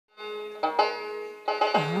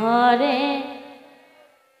হরে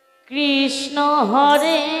কৃষ্ণ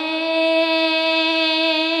হরে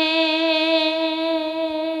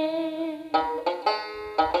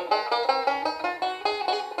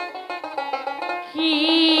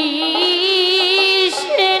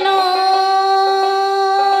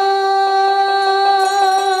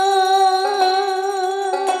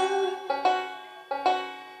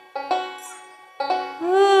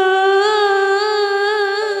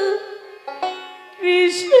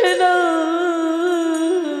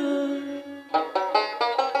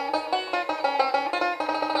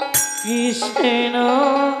কৃষ্ণ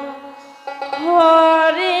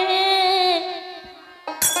হরে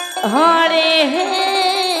হরে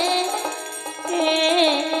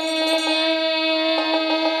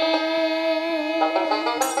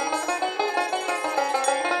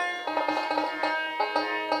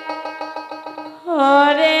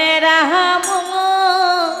হরে রাম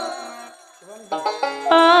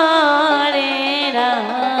হরে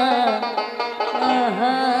রাম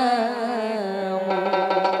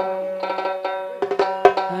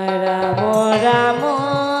রাম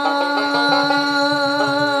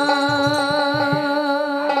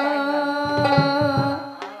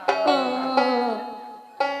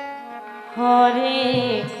হরে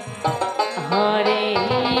হরে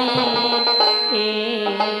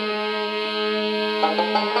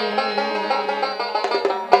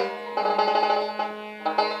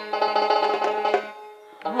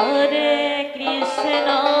হরে কৃষ্ণ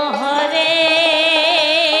হরে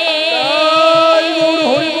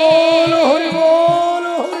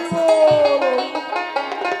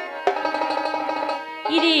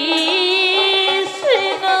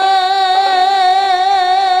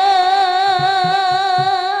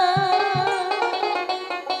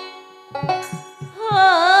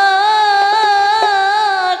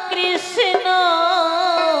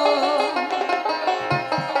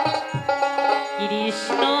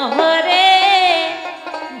কৃষ্ণ হরে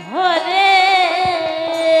হরে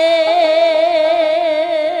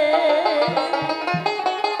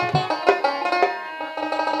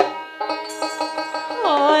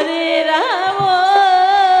হরে রাম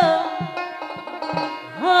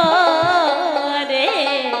হরে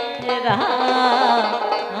রাম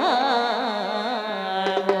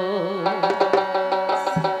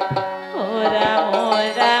রাম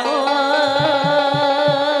রাম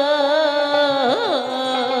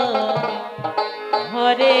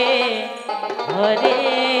হরে হরে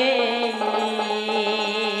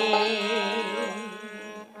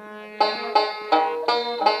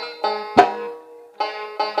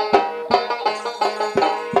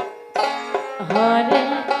হরে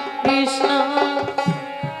কৃষ্ণ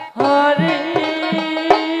হরে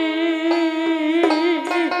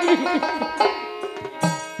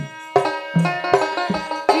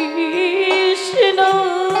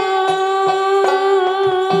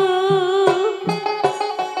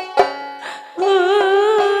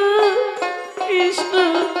কৃষ্ণ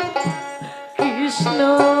কৃষ্ণ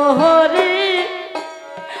হরে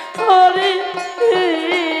হরে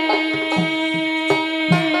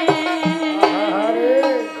হরে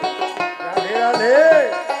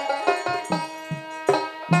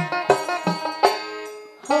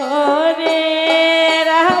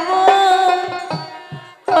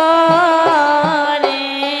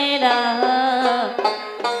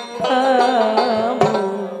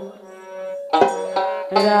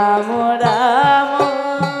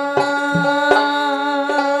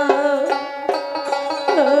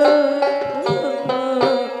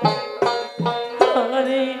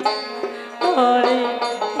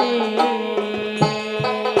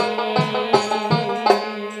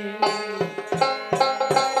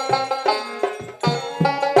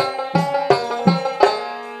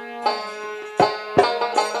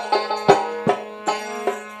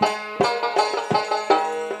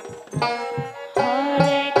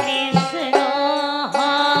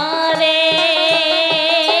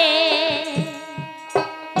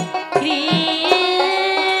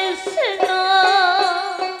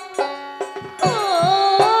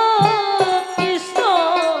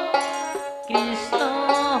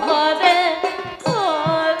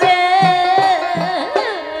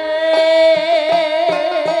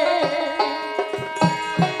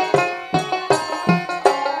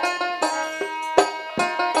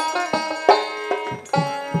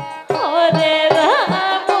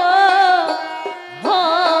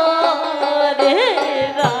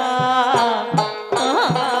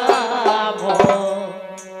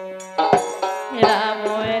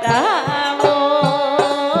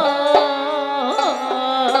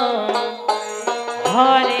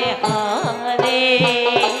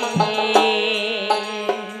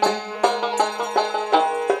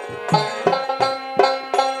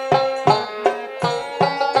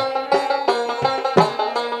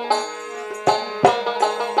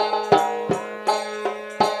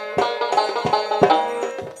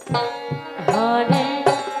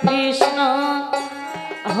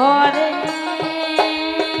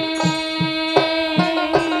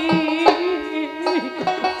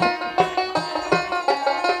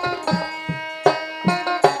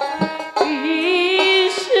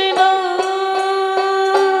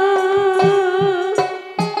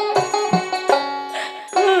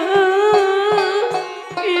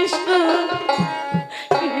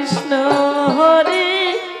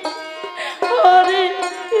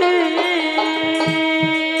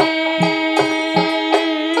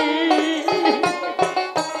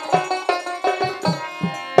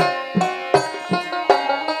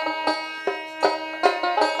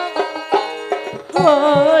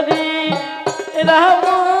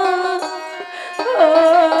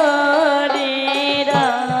হরে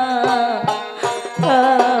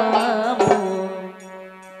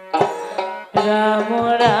রাম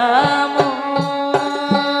রাম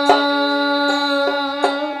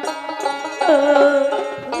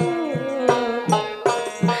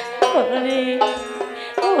হরে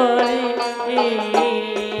হরে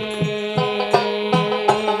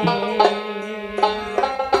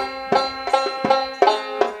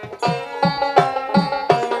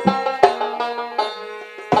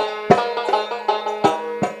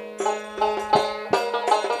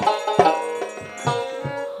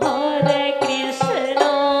হরে কৃষ্ণ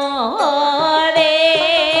হরে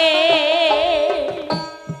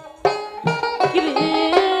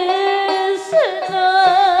কৃষ্ণ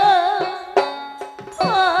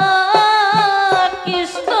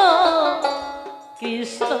কৃষ্ণ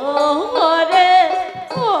কৃষ্ণ হরে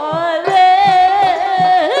হরে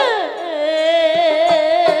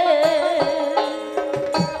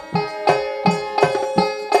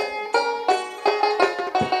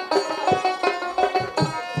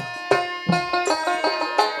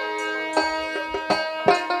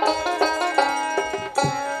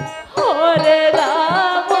হরে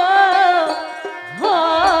রাম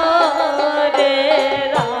হরে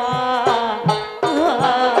রাম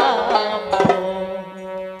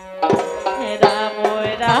রাম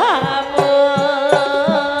রাম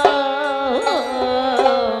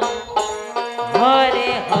হরে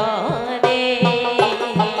হরে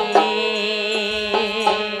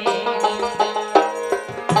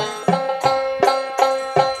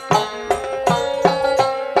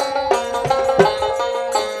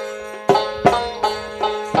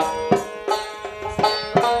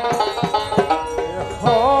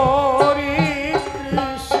হরে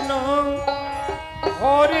কৃষ্ণ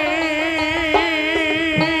হরে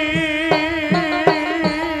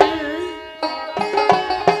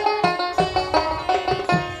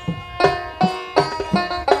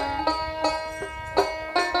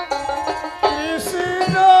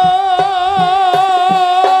কৃষ্ণ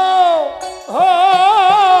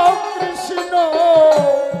কৃষ্ণ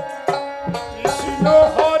কৃষ্ণ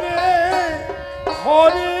হরে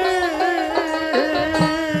হরে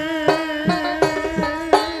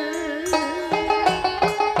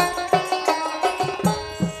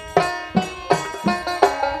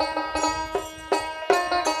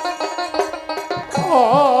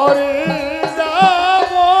হরে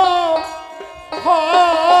রাম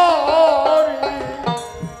হরে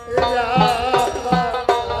রাম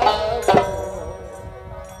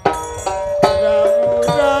রাম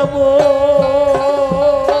রাম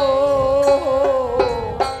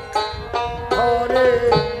হরে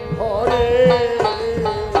হরে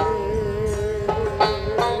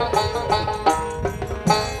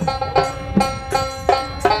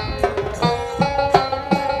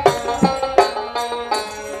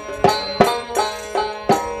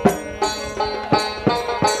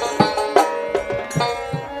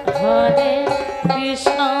হরে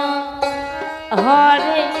কৃষ্ণ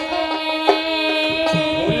হরে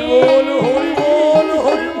বল হরি বল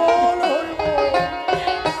হরি বল হরি বল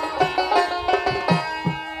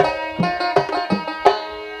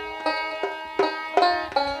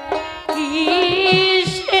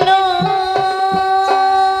কৃষ্ণ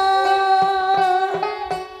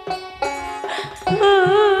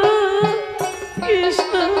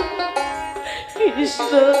কৃষ্ণ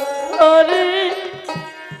কৃষ্ণ হরে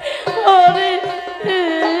হরে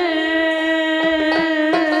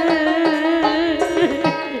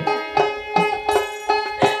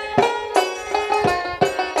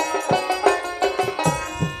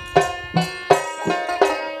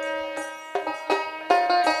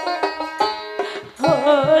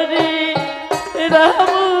হরে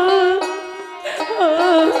রাম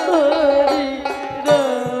হরে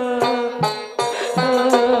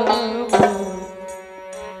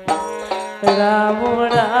রাম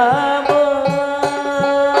রাম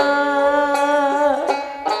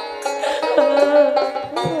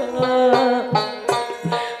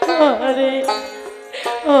হরে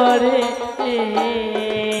হরে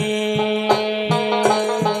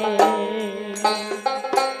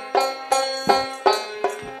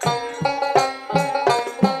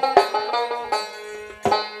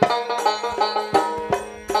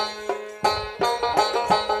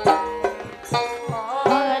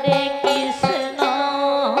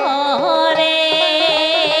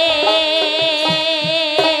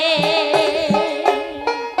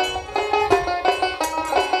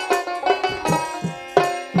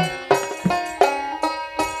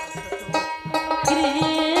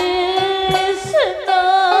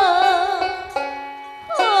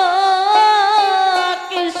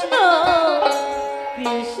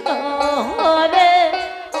কৃষ্ণ হরে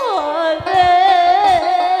হরে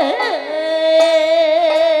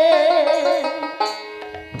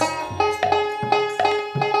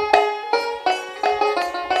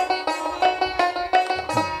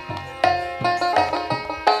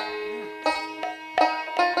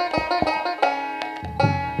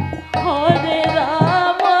হরে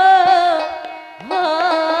রাম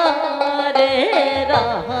হরে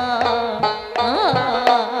রাম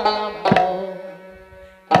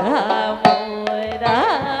রাম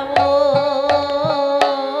রাম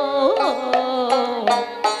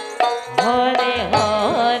হরে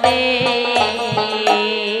হরে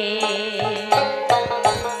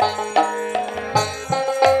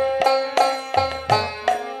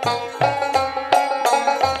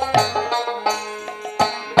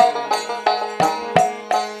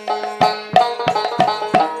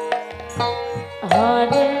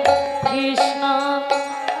হরে কৃষ্ণ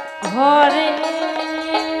হরে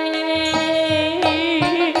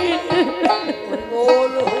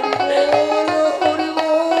বল হরি বল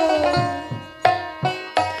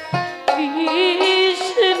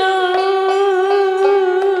কৃষ্ণ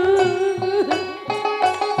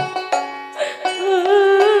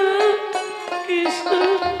কৃষ্ণ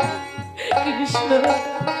কৃষ্ণ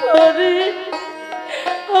হরে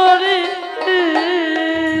হরে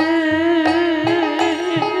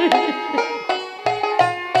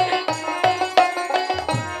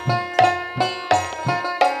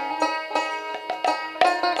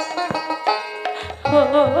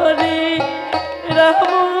হরে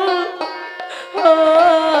রাম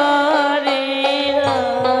হরে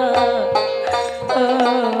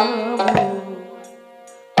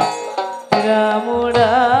রাম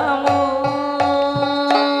রাম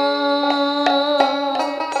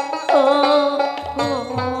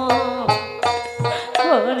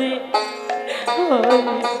হরে হরে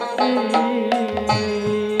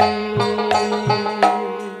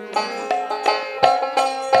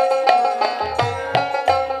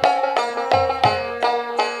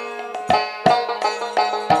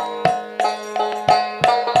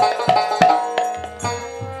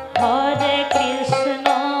হরে কৃষ্ণ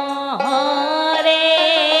হরে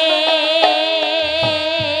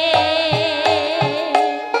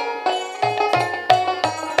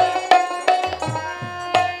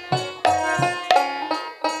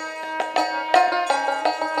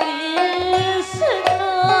কৃষ্ণ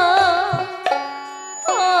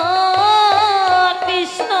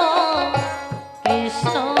কৃষ্ণ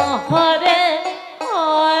কৃষ্ণ হরে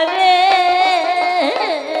হরে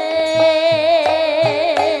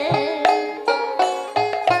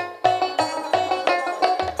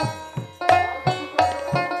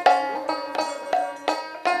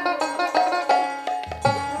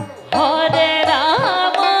হরে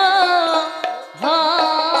রাম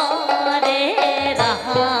হরে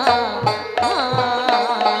রাম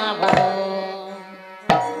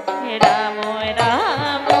রাম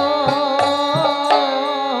রাম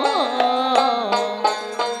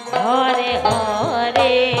হরে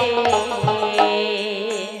হরে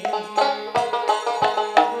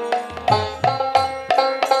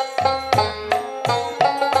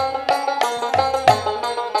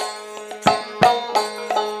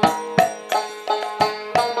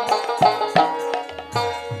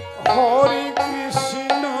হরে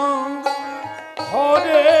কৃষ্ণ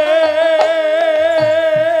হরে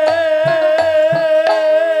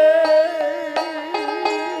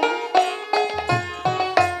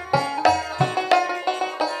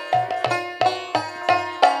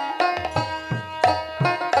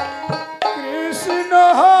কৃষ্ণ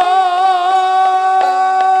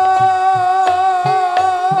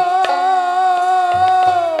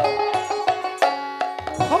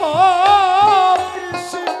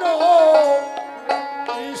কৃষ্ণ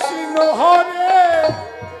কৃষ্ণ হরে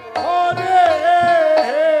হরে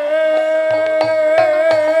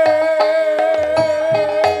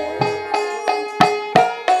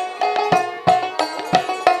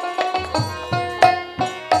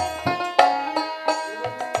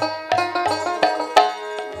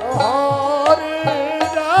হরে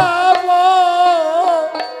রাম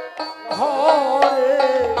হরে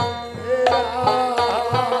রাম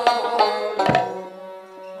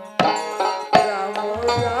রাম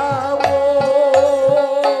রাম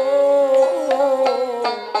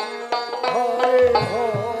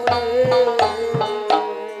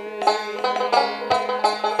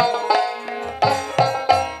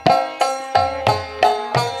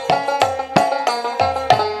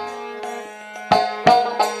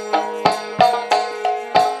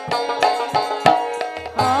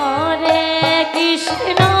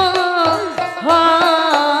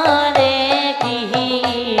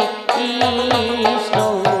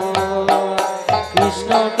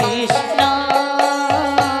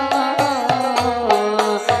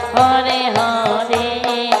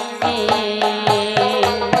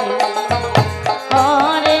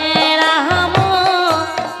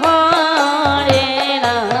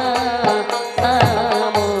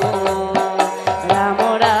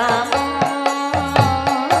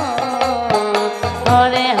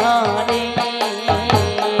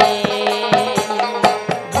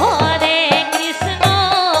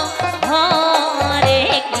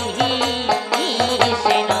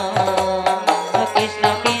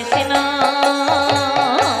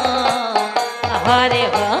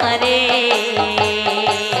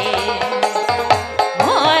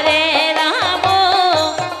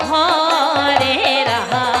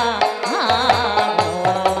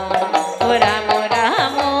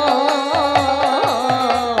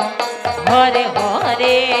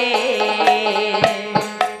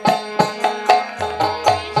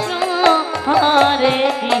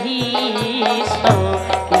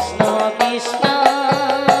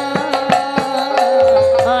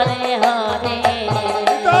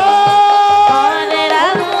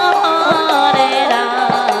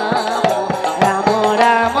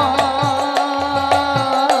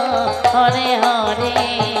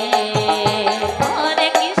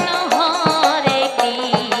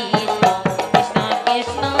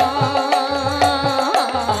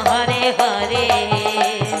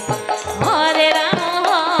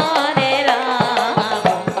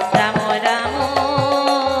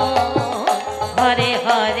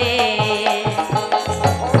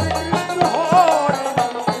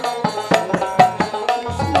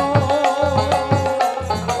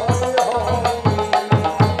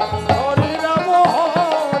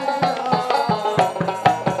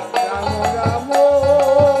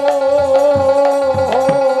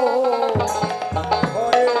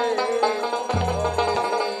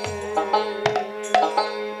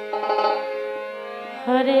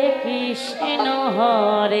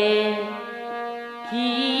হরে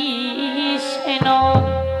কৃষ্ণ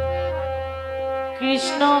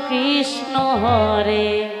কৃষ্ণ কৃষ্ণ হরে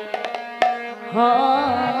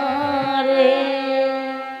হরে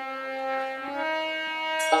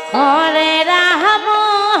হরে রাম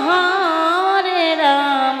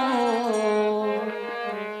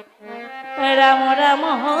রাম রাম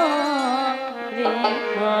হরে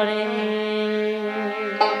হরে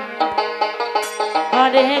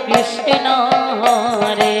হরে কৃষ্ণ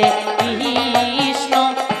হরে কৃষ্ণ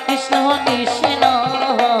কৃষ্ণ কৃষ্ণ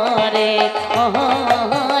হরে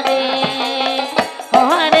হরে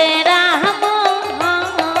হরে রাম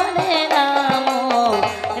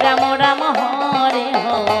রাম রাম হরে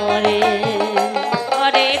হরে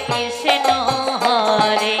হরে কৃষ্ণ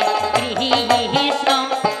হরে কৃষ্ণ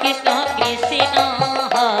কৃষ্ণ কৃষ্ণ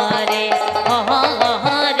হরে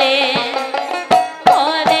হরে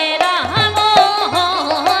হরে রাম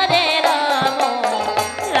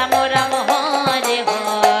রাম রাম হরে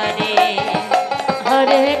হরে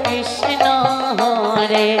হরে কৃষ্ণ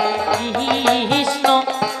হরে কৃষ্ণ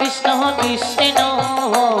কৃষ্ণ কৃষ্ণ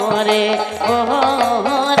হরে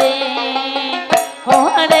হরে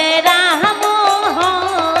হরে রাম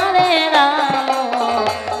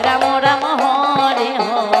রাম রাম হরে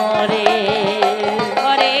হরে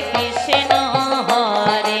হরে কৃষ্ণ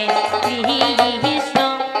হরে কৃষ্ণ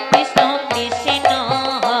কৃষ্ণ কৃষ্ণ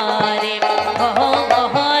হরে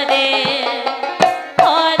হরে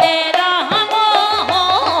হরে রাম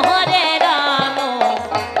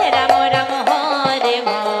রাম রাম হরে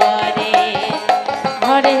হরে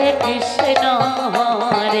হরে কৃষ্ণ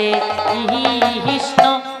হরে কৃষ্ণ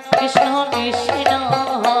কৃষ্ণ কৃষ্ণ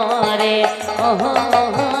হরে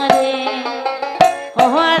হরে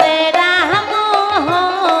হরে রাম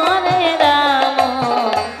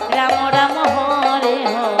রাম রাম হরে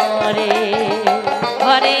হরে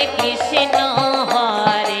হরে কৃষ্ণ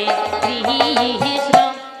হরে কৃষ্ণ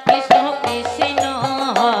কৃষ্ণ কৃষ্ণ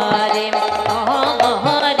হরে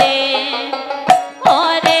হরে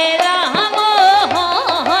হরে রাম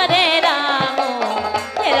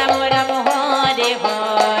রাম রাম হরে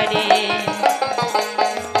হরে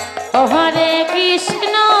হরে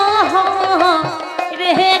কৃষ্ণ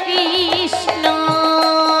রে কৃষ্ণ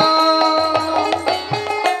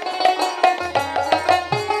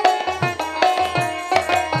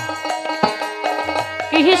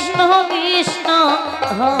কৃষ্ণ কৃষ্ণ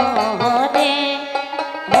হরে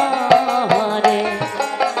হরে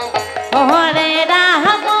হরে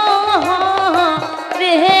রাম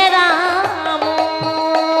রে রাম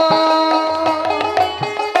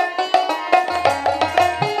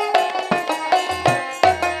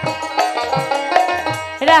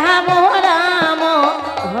রাম রাম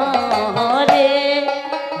হরে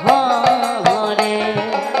হরে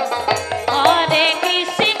হরে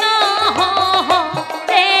কৃষ্ণ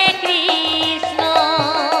হরে কৃষ্ণ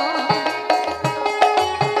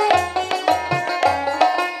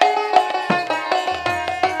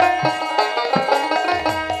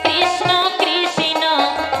কৃষ্ণ কৃষ্ণ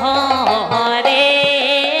হরে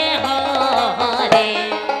হরে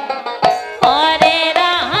হরে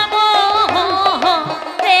রাম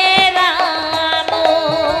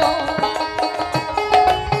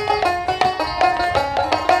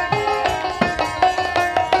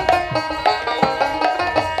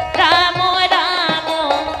রাম রাম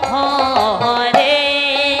হরে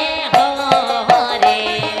হরে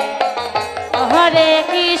হরে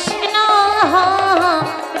কৃষ্ণ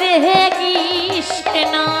হরে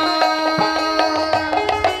কৃষ্ণ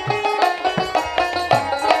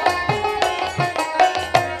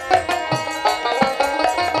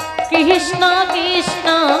কৃষ্ণ কৃষ্ণ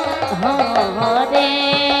হরে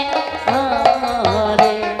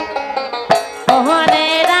হরে হরে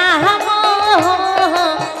রাম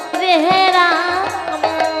রে রাম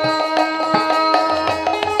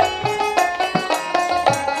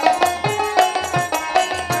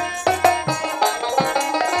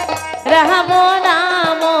রাম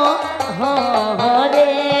রাম হরে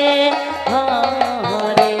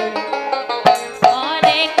হরে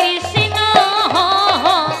হরে কৃষ্ণ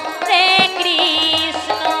হরে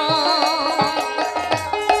কৃষ্ণ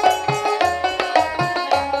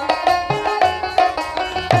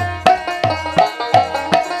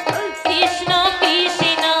কৃষ্ণ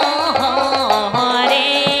কৃষ্ণ হরে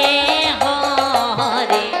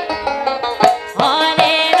হরে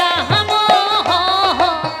হরে রাম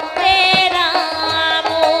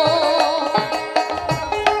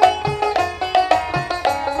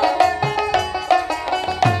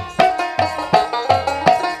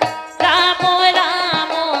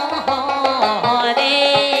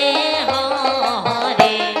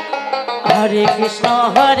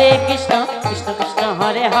হরে কৃষ্ণ কৃষ্ণ কৃষ্ণ হরে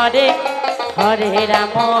হরে হরে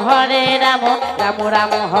হরে রাম রাম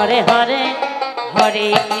রাম হরে হরে হরে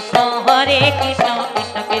কৃষ্ণ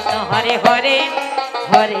কৃষ্ণ কৃষ্ণ হরে হরে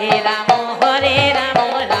হরে রাম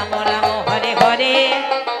রাম রাম হরে হরে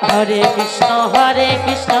হরে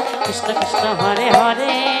কৃষ্ণ কৃষ্ণ কৃষ্ণ হরে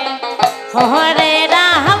হরে হরে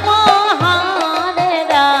রাম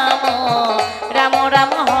রাম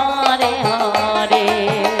রাম হরে হরে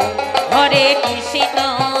হরে কৃষ্ণ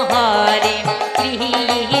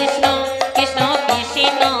কৃষ্ণ কৃষ্ণ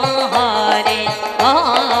কৃষ্ণ হরে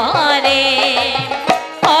হরে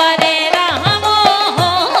হরে রাম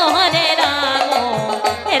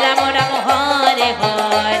রাম রাম হরে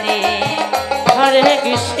হরে হরে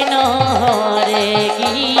কৃষ্ণ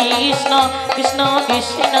কৃষ্ণ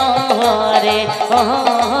কৃষ্ণ হরে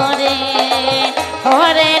হরে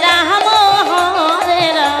হরে রাম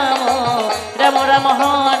রাম রাম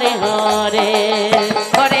হরে হরে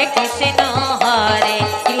হরে কৃষ্ণ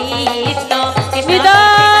কৃষ্ণ কৃষ্ণ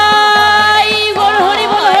বিদায় বল হরি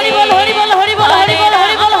বল হরি বল হরি বল হরি বল হরি বল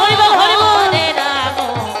হরি বল হরি বল হরি বল হরে রাম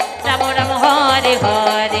রাম রাম হরে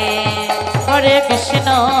হরে হরে কৃষ্ণ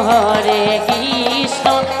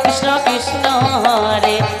কৃষ্ণ কৃষ্ণ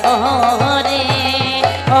হরে হরে